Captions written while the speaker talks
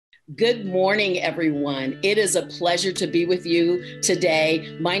Good morning, everyone. It is a pleasure to be with you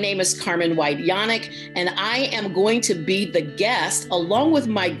today. My name is Carmen Janak, and I am going to be the guest, along with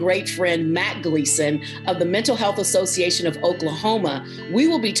my great friend, Matt Gleason of the Mental Health Association of Oklahoma. We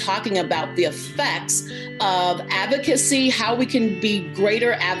will be talking about the effects of advocacy, how we can be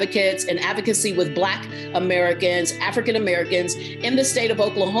greater advocates and advocacy with Black Americans, African Americans in the state of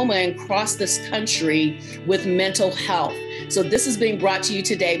Oklahoma and across this country with mental health. So this is being brought to you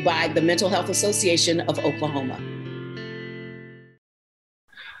today by the Mental Health Association of Oklahoma.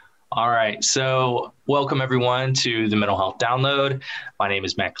 All right. So welcome everyone to the Mental Health Download. My name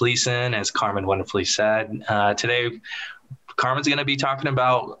is Matt Gleason, as Carmen wonderfully said. Today, Carmen's going to be talking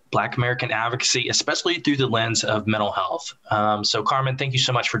about Black American advocacy, especially through the lens of mental health. So Carmen, thank you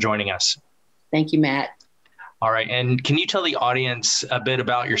so much for joining us. Thank you, Matt. All right. And can you tell the audience a bit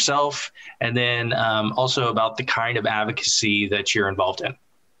about yourself and then also about the kind of advocacy that you're involved in?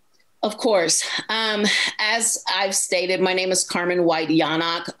 Of course. As I've stated, my name is Carmen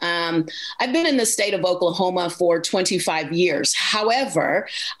Janak. I've been in the state of Oklahoma for 25 years. However,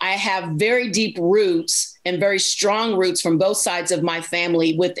 I have very deep roots and very strong roots from both sides of my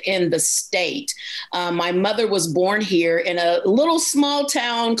family within the state. My mother was born here in a little small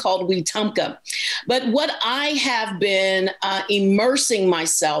town called Wetumpka. But what I have been immersing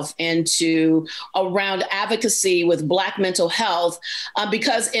myself into around advocacy with Black mental health,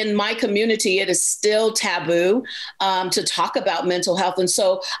 because in my community, it is still taboo to talk about mental health. And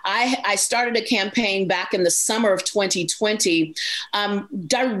so I started a campaign back in the summer of 2020,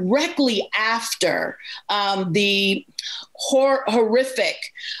 directly after the horrific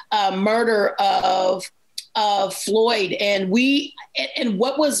murder of Floyd. And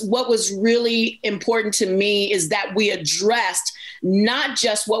what was really important to me is that we addressed not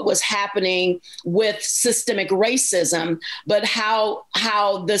just what was happening with systemic racism, but how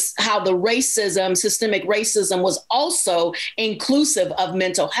the systemic racism was also inclusive of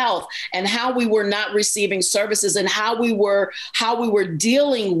mental health, and how we were not receiving services, and how we were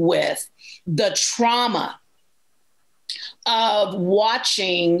dealing with the trauma of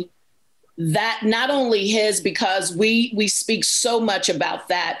watching that, not only his, because we speak so much about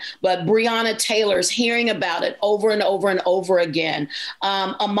that, but Breonna Taylor's, hearing about it over and over and over again.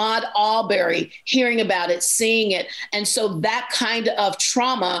 Ahmaud Arbery, hearing about it, seeing it. And so that kind of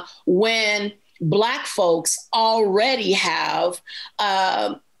trauma, when Black folks already have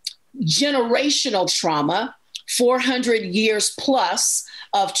generational trauma, 400 years plus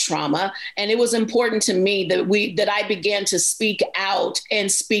of trauma. And it was important to me that I began to speak out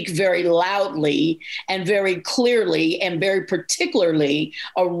and speak very loudly and very clearly and very particularly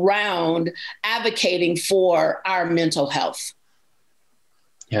around advocating for our mental health.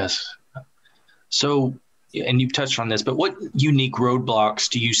 Yes. So, and you've touched on this, but what unique roadblocks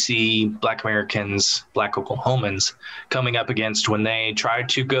do you see Black Americans, Black Oklahomans coming up against when they try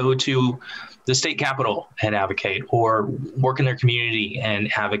to go to the state capitol and advocate, or work in their community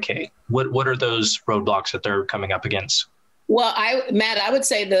and advocate? What are those roadblocks that they're coming up against? Well, Matt, I would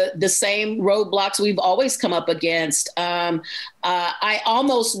say the same roadblocks we've always come up against. I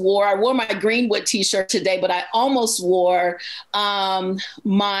wore my Greenwood t-shirt today, but I almost wore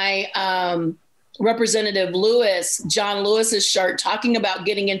my Representative John Lewis's shirt, talking about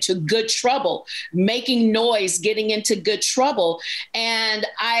getting into good trouble, making noise, getting into good trouble. And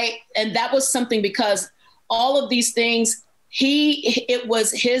that was something, because all of these things, it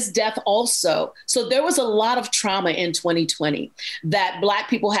was his death also. So there was a lot of trauma in 2020 that Black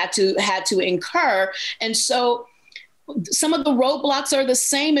people had to incur. And so some of the roadblocks are the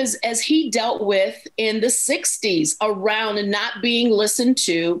same as he dealt with in the 60s around not being listened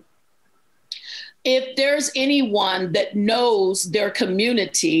to. If there's anyone that knows their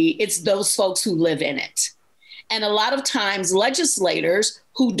community, it's those folks who live in it. And a lot of times legislators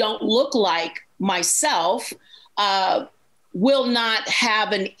who don't look like myself will not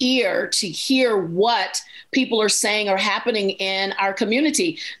have an ear to hear what people are saying or happening in our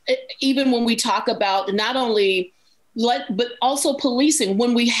community. Even when we talk about not only, but also policing,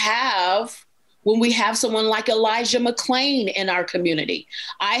 when we have someone like Elijah McClain in our community.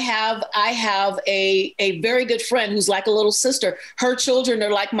 I have a very good friend who's like a little sister. Her children are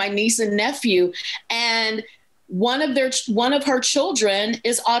like my niece and nephew. And one of her children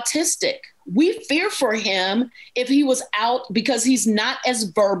is autistic. We fear for him if he was out, because he's not as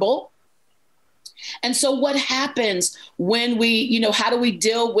verbal. And so what happens when how do we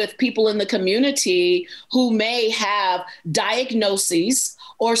deal with people in the community who may have diagnoses,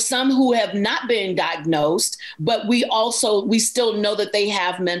 or some who have not been diagnosed, but we still know that they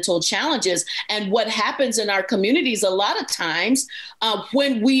have mental challenges? And what happens in our communities a lot of times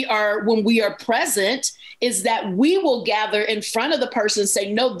when we are present is that we will gather in front of the person and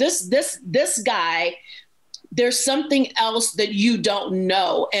say, no, this guy, there's something else that you don't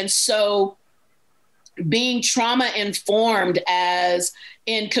know. And so being trauma informed as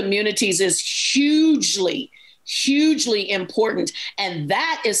in communities is hugely important. And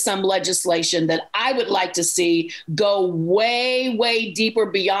that is some legislation that I would like to see go way, way deeper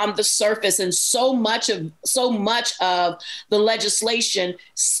beyond the surface. And so much of the legislation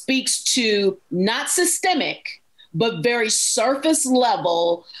speaks to not systemic, but very surface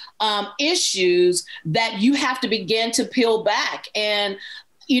level issues that you have to begin to peel back. And,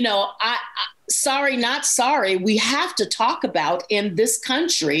 sorry, not sorry, we have to talk about in this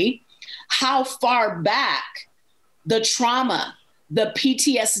country how far back the trauma, the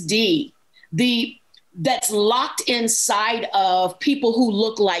PTSD, that's locked inside of people who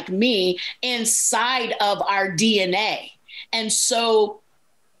look like me, inside of our DNA. And so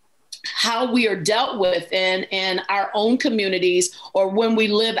how we are dealt with in our own communities, or when we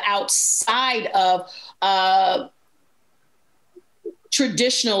live outside of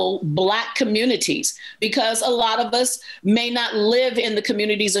traditional Black communities, because a lot of us may not live in the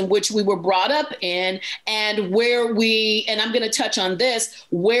communities in which we were brought up in, and I'm going to touch on this,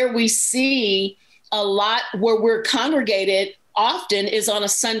 where we see a lot, where we're congregated often is on a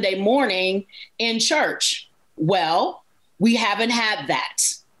Sunday morning in church. Well, we haven't had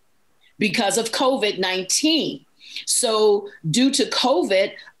that because of COVID-19. So due to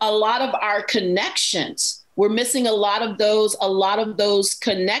COVID, a lot of our connections, we're missing a lot of those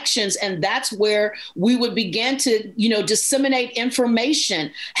connections. And that's where we would begin to, disseminate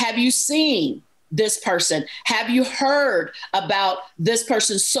information. Have you seen this person? Have you heard about this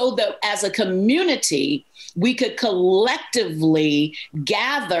person? So that as a community, we could collectively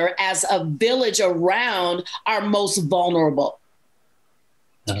gather as a village around our most vulnerable.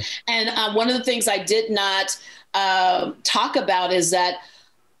 Uh-huh. And one of the things I did not talk about is that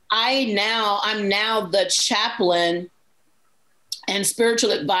I'm now the chaplain and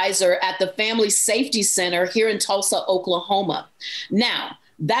spiritual advisor at the Family Safety Center here in Tulsa, Oklahoma. Now,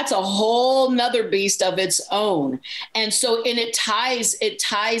 that's a whole nother beast of its own. And so, and it ties.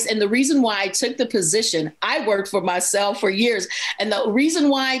 And the reason why I took the position, I worked for myself for years. And the reason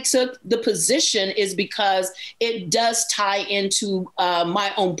why I took the position is because it does tie into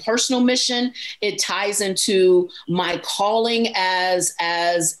my own personal mission. It ties into my calling as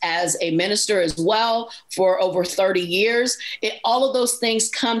a minister as well for over 30 years. All of those things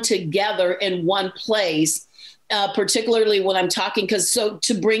come together in one place. Particularly when I'm talking, to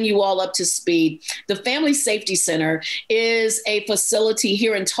bring you all up to speed, the Family Safety Center is a facility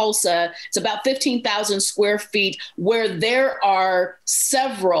here in Tulsa. It's about 15,000 square feet, where there are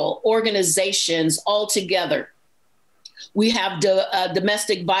several organizations all together. We have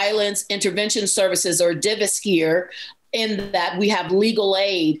domestic violence intervention services, or DVIS, here. In that we have legal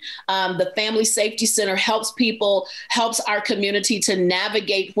aid. The Family Safety Center helps our community to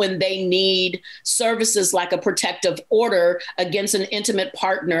navigate when they need services like a protective order against an intimate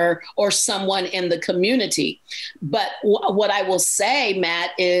partner or someone in the community. But what I will say,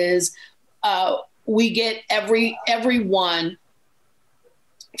 Matt, is we get everyone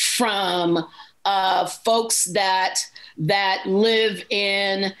from folks that live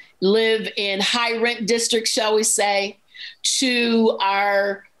in high rent districts, shall we say, to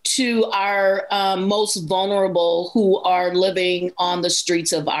our most vulnerable who are living on the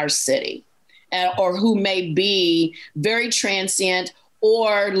streets of our city, or who may be very transient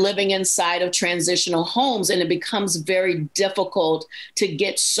or living inside of transitional homes. And it becomes very difficult to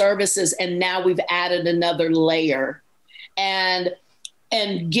get services. And now we've added another layer, and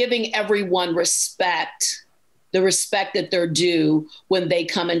giving everyone the respect that they're due when they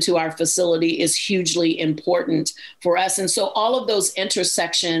come into our facility is hugely important for us. And so all of those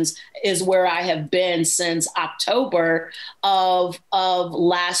intersections is where I have been since October of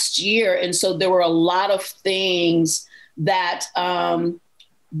last year. And so there were a lot of things that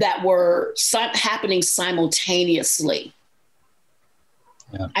were happening simultaneously.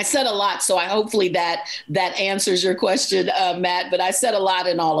 Yeah. I said a lot, so hopefully that answers your question, Matt, but I said a lot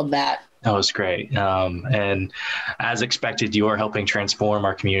in all of that. That was great. And as expected, you are helping transform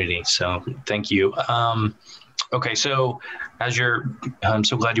our community. So thank you. Okay. So I'm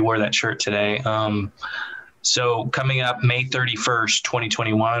so glad you wore that shirt today. So coming up May 31st,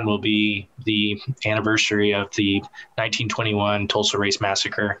 2021 will be the anniversary of the 1921 Tulsa Race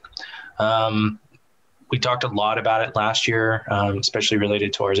Massacre. We talked a lot about it last year, especially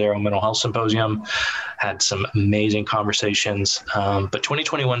related to our Zero Mental Health Symposium. Had some amazing conversations. But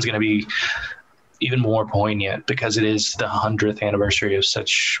 2021 is going to be even more poignant because it is the 100th anniversary of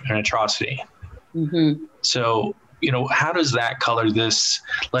such an atrocity. Mm-hmm. So, how does that color this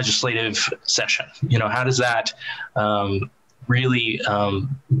legislative session? How does that really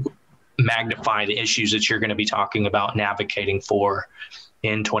magnify the issues that you're going to be talking about and advocating for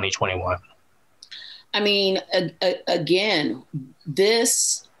in 2021? I mean, again,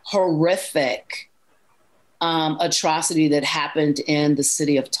 this horrific atrocity that happened in the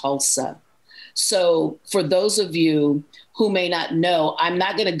city of Tulsa. So for those of you who may not know, I'm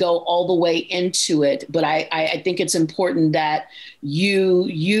not going to go all the way into it, but I think it's important that you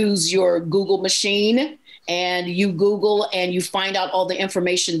use your Google machine and you Google and you find out all the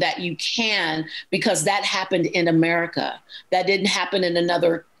information that you can, because that happened in America. That didn't happen in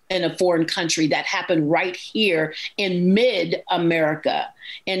a foreign country. That happened right here in mid-America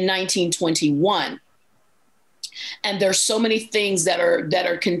in 1921. And there's so many things that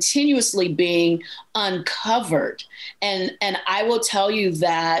are continuously being uncovered. And I will tell you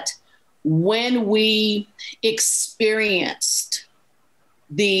that when we experienced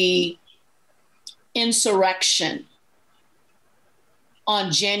the insurrection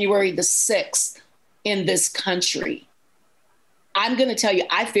on January the 6th in this country, I'm going to tell you,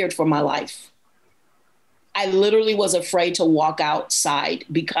 I feared for my life. I literally was afraid to walk outside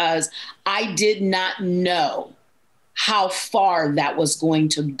because I did not know how far that was going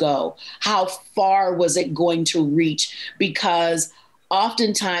to go. How far was it going to reach? Because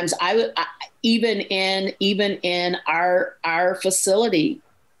oftentimes even in our facility,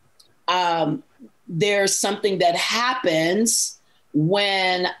 there's something that happens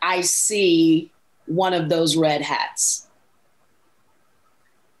when I see one of those red hats.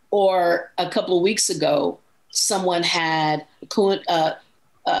 Or a couple of weeks ago, someone had a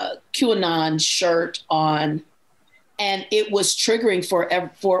QAnon shirt on, and it was triggering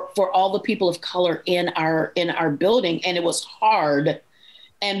for all the people of color in our building, and it was hard.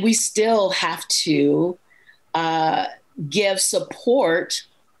 And we still have to give support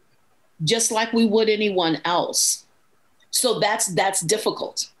just like we would anyone else. So that's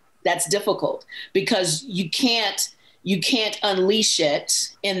difficult. That's difficult because you can't unleash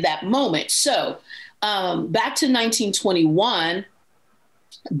it in that moment. So back to 1921,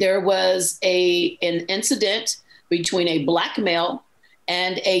 there was an incident between a Black male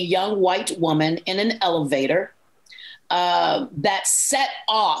and a young white woman in an elevator that set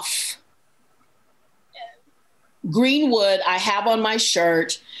off Greenwood. I have on my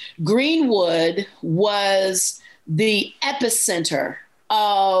shirt, Greenwood was the epicenter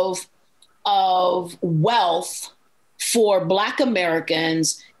of wealth for Black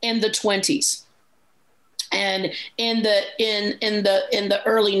Americans in the 20s and in the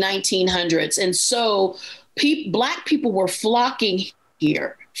early 1900s. And so Black people were flocking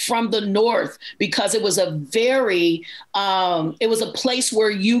here from the North because it was a place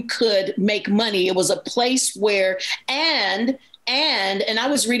where you could make money. It was a place where, and I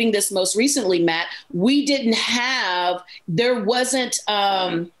was reading this most recently, Matt, there wasn't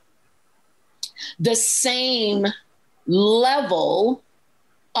the same level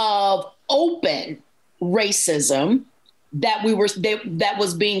of open racism that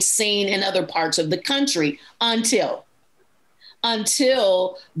was being seen in other parts of the country until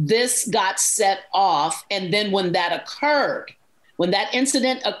this got set off. And then when that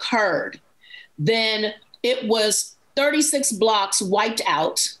incident occurred, then it was 36 blocks wiped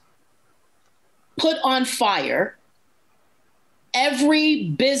out, put on fire. Every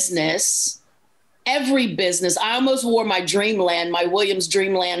business, I almost wore my Williams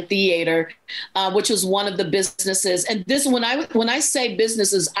Dreamland Theater, which was one of the businesses. And this, when I say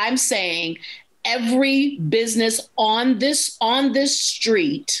businesses, I'm saying every business on this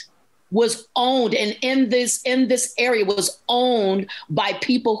street was owned, and in this area was owned by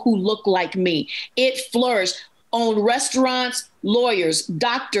people who look like me. It flourished. Owned restaurants, lawyers,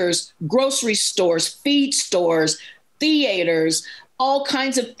 doctors, grocery stores, feed stores, theaters, all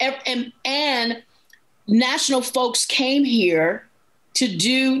kinds of, and national folks came here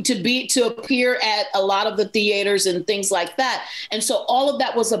to appear at a lot of the theaters and things like that. And so all of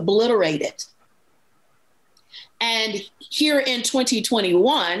that was obliterated. And here in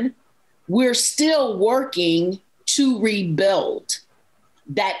 2021, we're still working to rebuild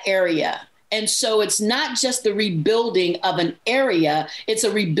that area And so it's not just the rebuilding of an area, it's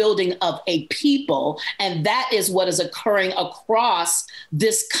a rebuilding of a people. And that is what is occurring across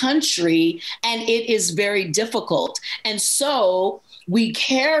this country. And it is very difficult. And so we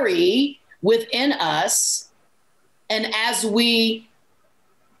carry within us, and as we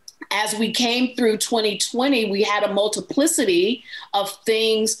came through 2020, we had a multiplicity of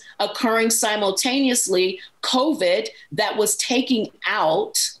things occurring simultaneously. COVID that was taking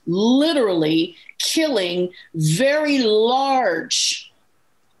out, literally killing very large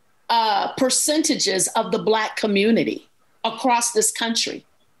percentages of the Black community across this country.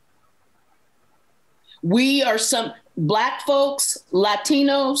 We are some Black folks,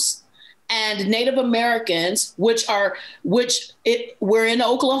 Latinos, and Native Americans, we're in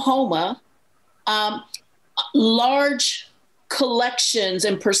Oklahoma, large collections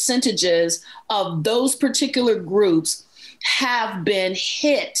and percentages of those particular groups have been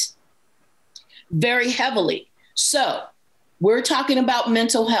hit very heavily. So we're talking about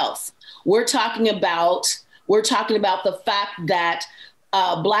mental health. We're talking about the fact that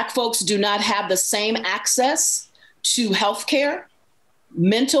Black folks do not have the same access to healthcare,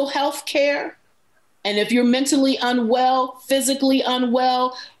 mental health care. And if you're mentally unwell, physically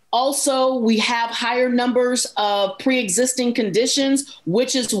unwell, also we have higher numbers of pre-existing conditions,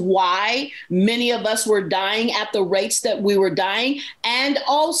 which is why many of us were dying at the rates that we were dying. And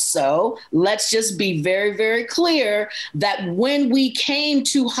also, let's just be very, very clear that when we came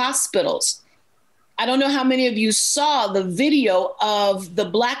to hospitals, I don't know how many of you saw the video of the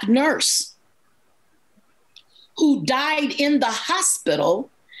Black nurse who died in the hospital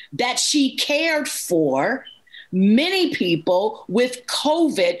that she cared for many people with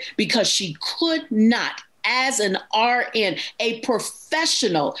COVID because she could not, as an RN, a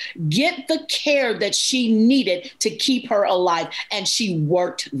professional, get the care that she needed to keep her alive. And she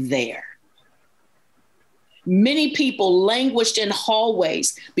worked there. Many people languished in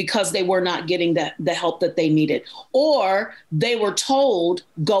hallways because they were not getting the help that they needed, or they were told,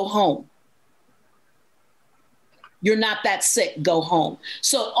 go home. You're not that sick, go home.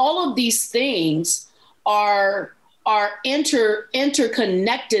 So all of these things are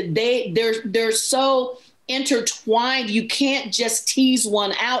interconnected. They're so intertwined. You can't just tease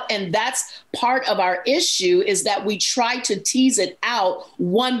one out. And that's part of our issue, is that we try to tease it out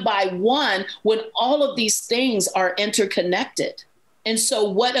one by one when all of these things are interconnected. And so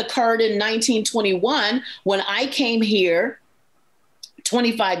what occurred in 1921, when I came here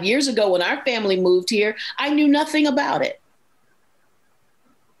 25 years ago, when our family moved here, I knew nothing about it.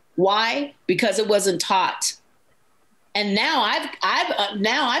 Why? Because it wasn't taught. And now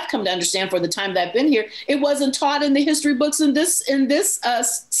I've come to understand, for the time that I've been here, it wasn't taught in the history books in this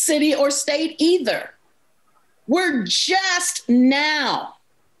city or state either. We're just now.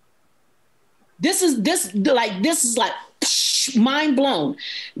 This is like mind blown.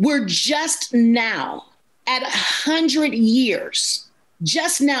 We're just now at 100 years,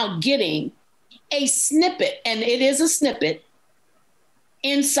 just now getting a snippet, and it is a snippet,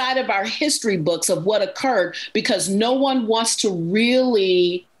 inside of our history books of what occurred, because no one wants to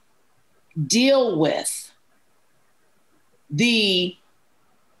really deal with the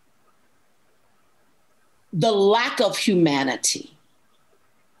lack of humanity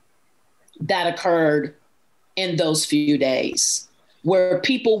that occurred in those few days, where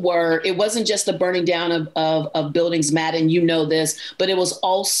people were, it wasn't just the burning down of buildings, Matt, and you know this, but it was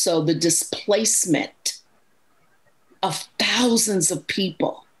also the displacement of thousands of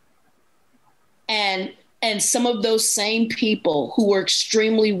people. And some of those same people who were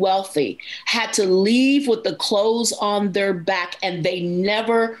extremely wealthy had to leave with the clothes on their back, and they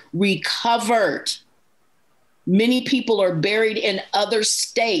never recovered. Many people are buried in other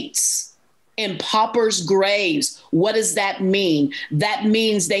states in paupers' graves. What does that mean? That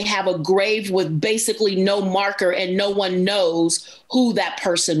means they have a grave with basically no marker, and no one knows who that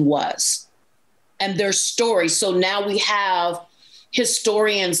person was and their story. So now we have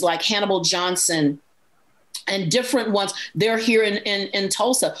historians like Hannibal Johnson and different ones. They're here in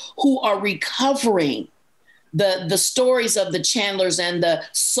Tulsa, who are recovering the stories of the Chandlers and the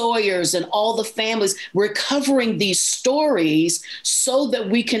Sawyers and all the families, recovering these stories so that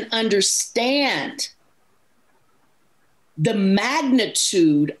we can understand the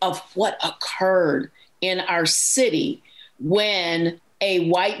magnitude of what occurred in our city when a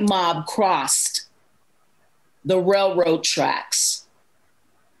white mob crossed the railroad tracks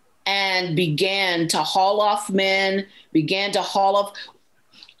and began to haul off men,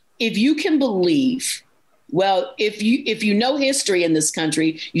 if you can believe, well, if you know history in this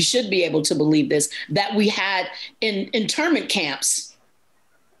country, you should be able to believe this, that we had in internment camps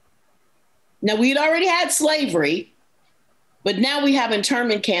Now, we'd already had slavery, but now we have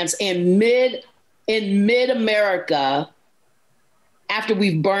internment camps in mid-America after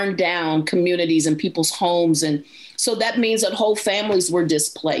we've burned down communities and people's homes. And so that means that whole families were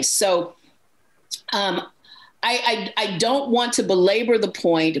displaced. So I don't want to belabor the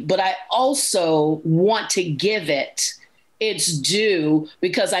point, but I also want to give it its due,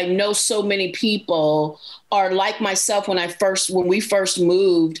 because I know so many people are like myself when we first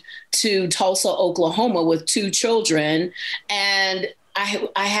moved to Tulsa, Oklahoma with 2 children, and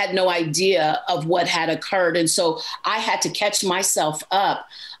I had no idea of what had occurred. And so I had to catch myself up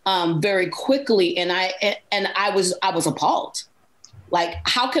very quickly. And I was appalled. Like,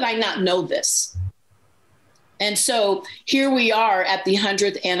 how could I not know this? And so here we are at the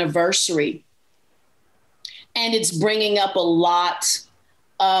 100th anniversary, and it's bringing up a lot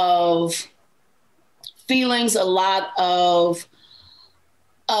of feelings, a lot of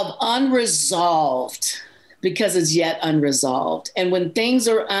unresolved, because it's yet unresolved. And when things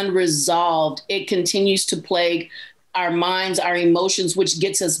are unresolved, it continues to plague our minds, our emotions, which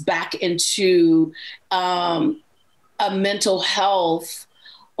gets us back into a mental health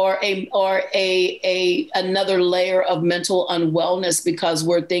or another layer of mental unwellness, because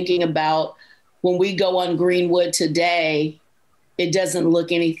we're thinking about when we go on Greenwood today, it doesn't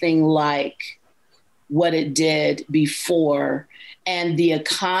look anything like what it did before. And the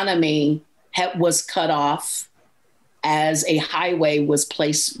economy was cut off as a highway was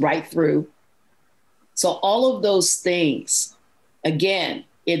placed right through. So all of those things, again,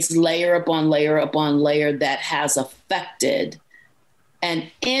 it's layer upon layer upon layer that has affected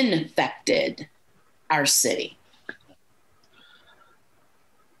and infected our city.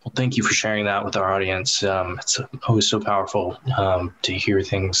 Well, thank you for sharing that with our audience. It's always so powerful to hear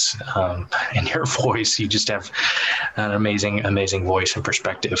things in your voice. You just have an amazing, amazing voice and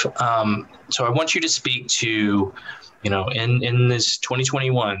perspective. So I want you to speak to, in this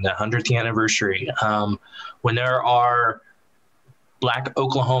 2021, the 100th anniversary, when there are Black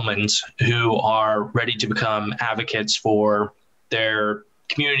Oklahomans who are ready to become advocates for their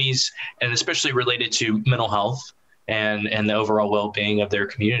communities, and especially related to mental health and the overall well-being of their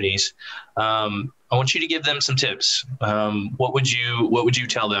communities. I want you to give them some tips. What would you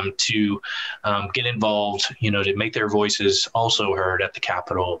tell them to get involved, to make their voices also heard at the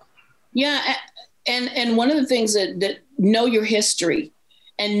Capitol? Yeah. And one of the things that know your history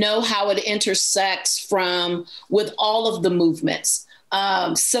and know how it intersects with all of the movements,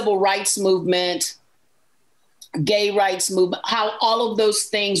 civil rights movement, gay rights movement, how all of those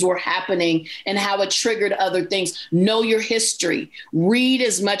things were happening and how it triggered other things. Know your history. Read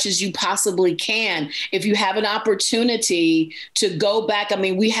as much as you possibly can. If you have an opportunity to go back, I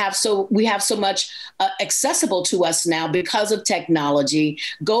mean, we have so much accessible to us now because of technology.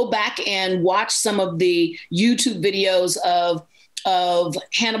 Go back and watch some of the YouTube videos of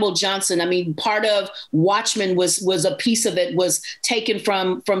Hannibal Johnson. I mean, part of Watchmen was a piece of it was taken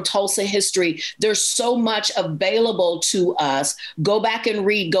from Tulsa history. There's so much available to us. Go back and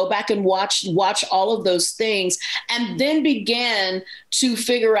read, go back and watch all of those things, and then begin to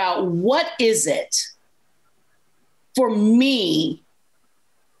figure out, what is it for me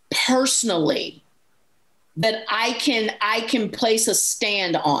personally that I can place a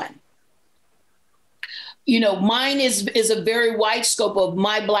stand on. Mine is a very wide scope of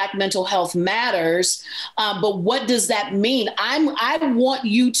my Black mental health matters. But what does that mean? I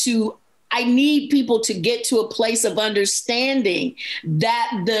need people to get to a place of understanding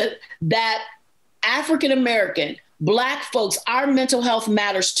that that African-American, Black folks, our mental health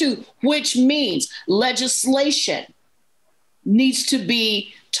matters too, which means legislation needs to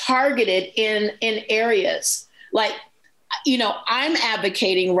be targeted in areas like, I'm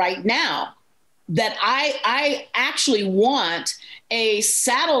advocating right now that I actually want a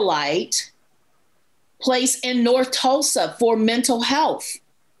satellite place in North Tulsa for mental health.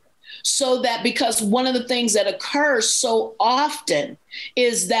 So that, because one of the things that occurs so often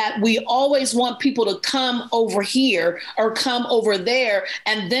is that we always want people to come over here or come over there.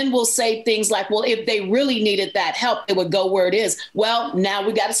 And then we'll say things like, well, if they really needed that help, it would go where it is. Well, now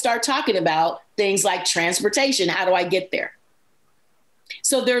we got to start talking about things like transportation. How do I get there?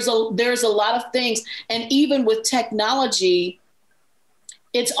 So there's a lot of things. And even with technology,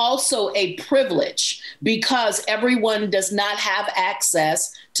 it's also a privilege because everyone does not have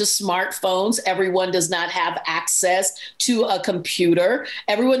access to smartphones. Everyone does not have access to a computer.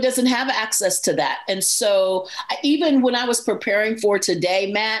 Everyone doesn't have access to that. And so even when I was preparing for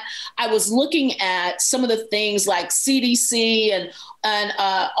today, Matt, I was looking at some of the things like CDC and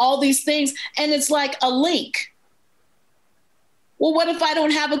all these things. And it's like a link. Well, what if I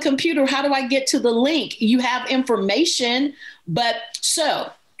don't have a computer? How do I get to the link? You have information, but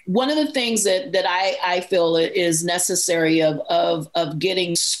so one of the things that I feel is necessary of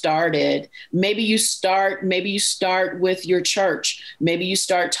getting started. Maybe you start with your church. Maybe you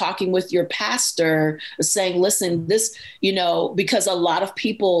start talking with your pastor, saying, listen, this, because a lot of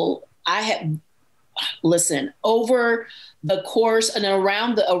people over the course and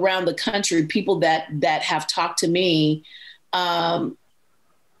around the country, people that have talked to me,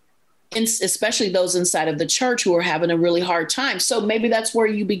 especially those inside of the church who are having a really hard time. So maybe that's where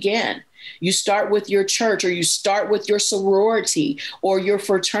you begin. You start with your church, or you start with your sorority or your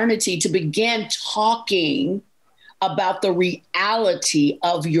fraternity to begin talking about the reality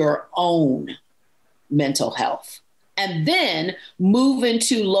of your own mental health, and then move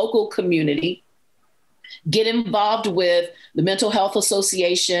into local community. Get involved with the Mental Health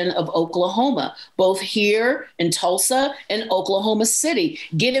Association of Oklahoma, both here in Tulsa and Oklahoma City.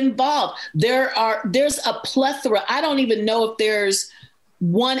 Get involved. There's a plethora. I don't even know if there's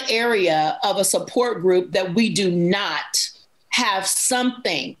one area of a support group that we do not have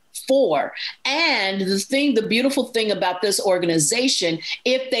something for. And the beautiful thing about this organization,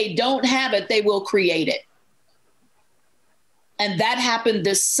 if they don't have it, they will create it. And that happened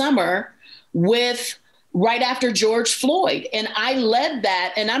this summer right after George Floyd. And I led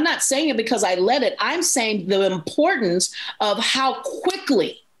that. And I'm not saying it because I led it. I'm saying the importance of how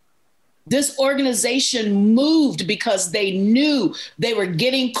quickly this organization moved, because they knew they were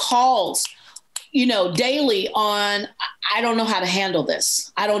getting calls, daily on, I don't know how to handle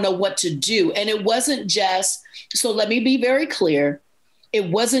this. I don't know what to do. And it wasn't just, so let me be very clear. It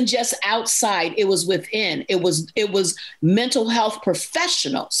wasn't just outside, it was within. It was mental health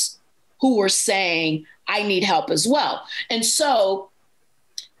professionals who were saying, I need help as well. And so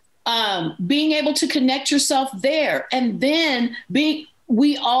being able to connect yourself there, and then we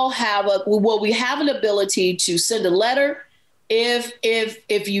have an ability to send a letter.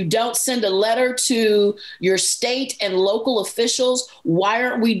 If you don't send a letter to your state and local officials, why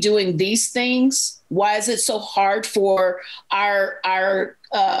aren't we doing these things? Why is it so hard for our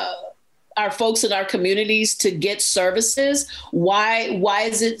folks in our communities to get services? Why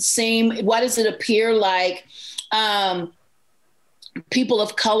does it appear like people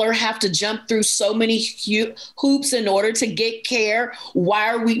of color have to jump through so many hoops in order to get care?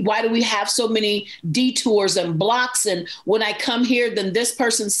 Why do we have so many detours and blocks? And when I come here, then this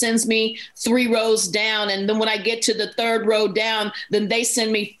person sends me 3 rows down. And then when I get to the 3rd row down, then they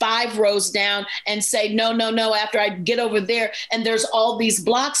send me 5 rows down and say, no, after I get over there. And there's all these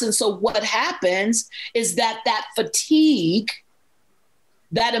blocks. And so what happens is that fatigue,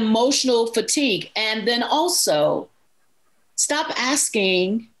 that emotional fatigue, and then also stop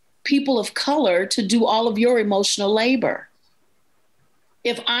asking people of color to do all of your emotional labor.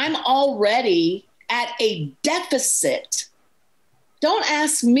 If I'm already at a deficit, don't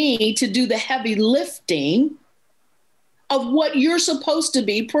ask me to do the heavy lifting of what you're supposed to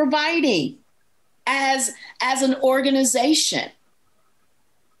be providing as an organization.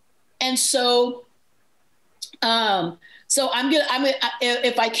 And so,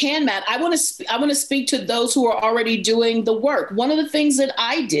 if I can, Matt, I want to speak to those who are already doing the work. One of the things that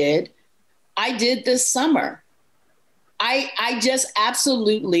I did this summer, I just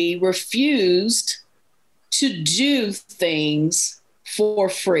absolutely refused to do things for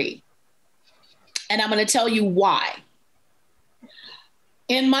free. And I'm going to tell you why.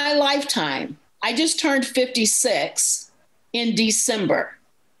 In my lifetime, I just turned 56 in December.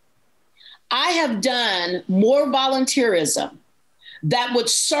 I have done more volunteerism that would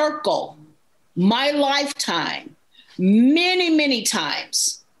circle my lifetime many, many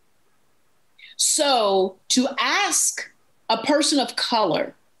times. So to ask a person of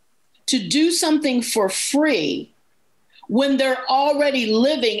color to do something for free when they're already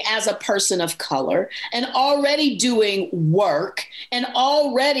living as a person of color and already doing work and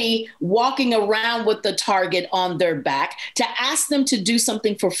already walking around with the target on their back, to ask them to do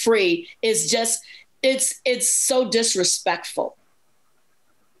something for free is just, it's so disrespectful.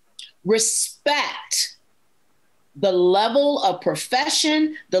 Respect the level of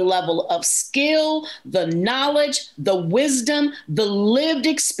profession, the level of skill, the knowledge, the wisdom, the lived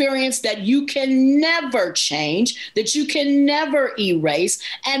experience that you can never change, that you can never erase.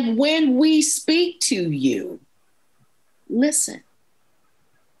 And when we speak to you, listen.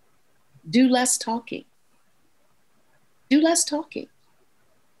 Do less talking. Do less talking.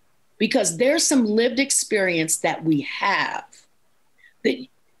 Because there's some lived experience that we have that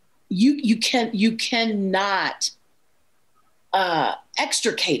you cannot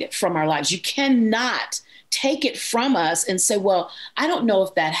extricate it from our lives. You cannot take it from us and say, well, I don't know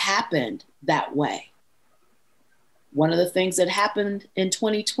if that happened that way. One of the things that happened in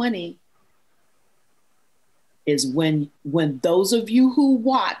 2020 is when those of you who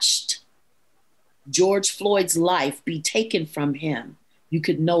watched George Floyd's life be taken from him, you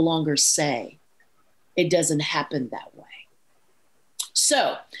could no longer say it doesn't happen that way.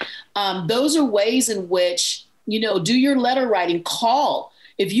 So those are ways in which, do your letter writing, call.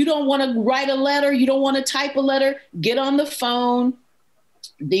 If you don't want to write a letter, you don't want to type a letter, get on the phone.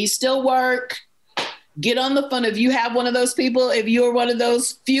 These still work. Get on the phone. If you have one of those people, if you're one of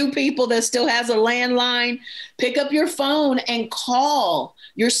those few people that still has a landline, pick up your phone and call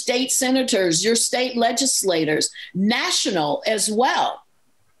your state senators, your state legislators, national as well,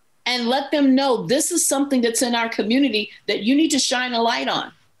 and let them know this is something that's in our community that you need to shine a light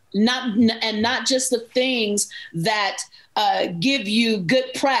on, not just the things that give you good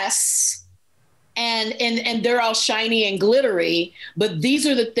press and they're all shiny and glittery, but these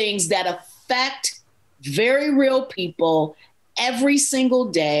are the things that affect very real people every single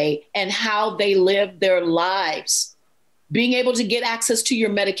day and how they live their lives. Being able to get access to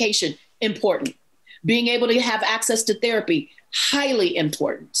your medication, important. Being able to have access to therapy, highly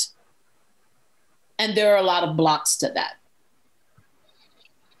important. And there are a lot of blocks to that.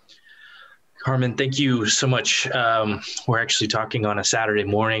 Carmen, thank you so much. We're actually talking on a Saturday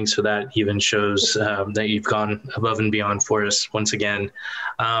morning, so that even shows that you've gone above and beyond for us once again.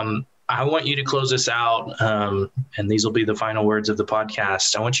 I want you to close us out, and these will be the final words of the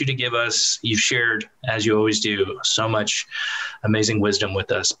podcast. I want you to give us, you've shared, as you always do, so much amazing wisdom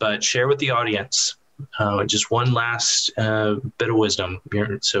with us, but share with the audience just one last bit of wisdom.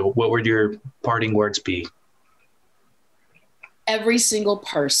 So what would your parting words be? Every single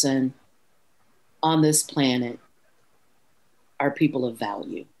person on this planet are people of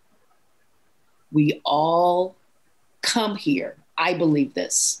value. We all come here. I believe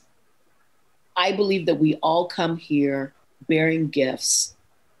this. I believe that we all come here bearing gifts,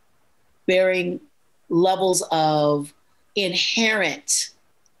 bearing levels of inherent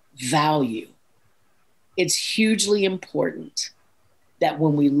value. It's hugely important that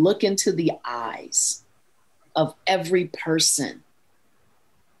when we look into the eyes of every person,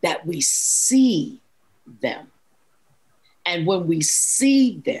 that we see them. And when we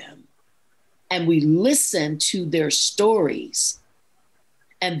see them and we listen to their stories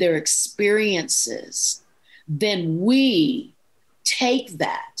and their experiences, then we take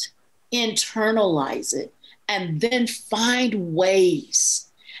that, internalize it, and then find ways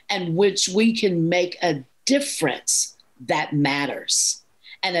in which we can make a difference that matters,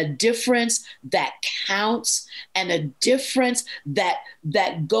 and a difference that counts, and a difference that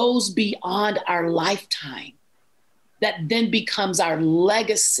goes beyond our lifetime, that then becomes our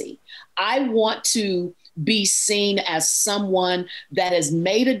legacy. I want to be seen as someone that has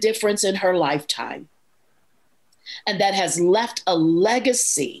made a difference in her lifetime and that has left a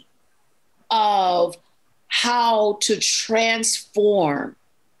legacy of how to transform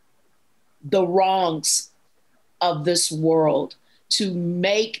the wrongs of this world, to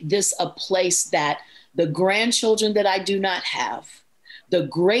make this a place that the grandchildren that I do not have, the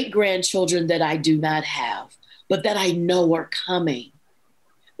great-grandchildren that I do not have, but that I know are coming,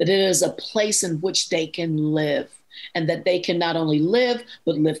 that it is a place in which they can live, and that they can not only live,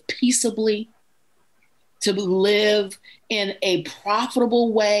 but live peaceably, to live in a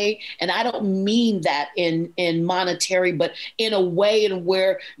profitable way. And I don't mean that in monetary, but in a way in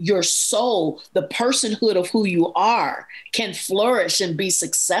where your soul, the personhood of who you are, can flourish and be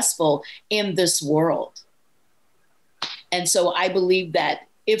successful in this world. And so I believe that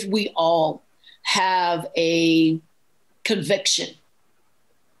if we all have a conviction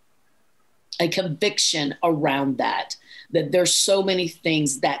around that there's so many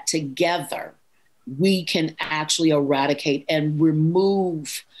things that together we can actually eradicate and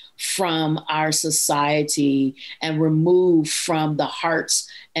remove from our society and remove from the hearts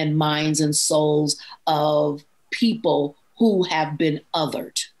and minds and souls of people who have been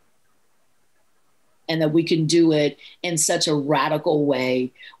othered. And that we can do it in such a radical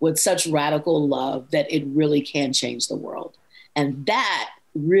way, with such radical love, that it really can change the world. And that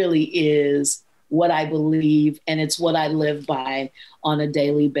really is what I believe, and it's what I live by on a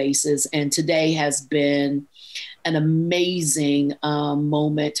daily basis. And today has been an amazing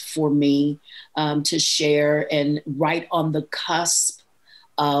moment for me to share, and right on the cusp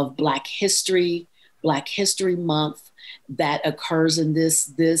of Black History Month that occurs in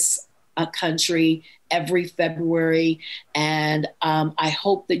this country every February. And I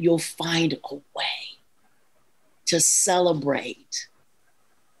hope that you'll find a way to celebrate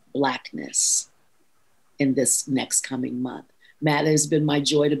Blackness in this next coming month. Matt, it has been my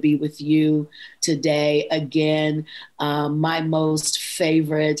joy to be with you today. Again, my most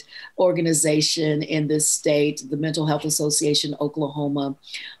favorite organization in this state, the Mental Health Association, Oklahoma.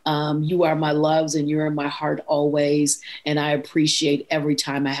 You are my loves and you're in my heart always. And I appreciate every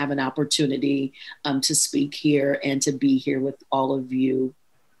time I have an opportunity to speak here and to be here with all of you.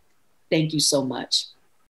 Thank you so much.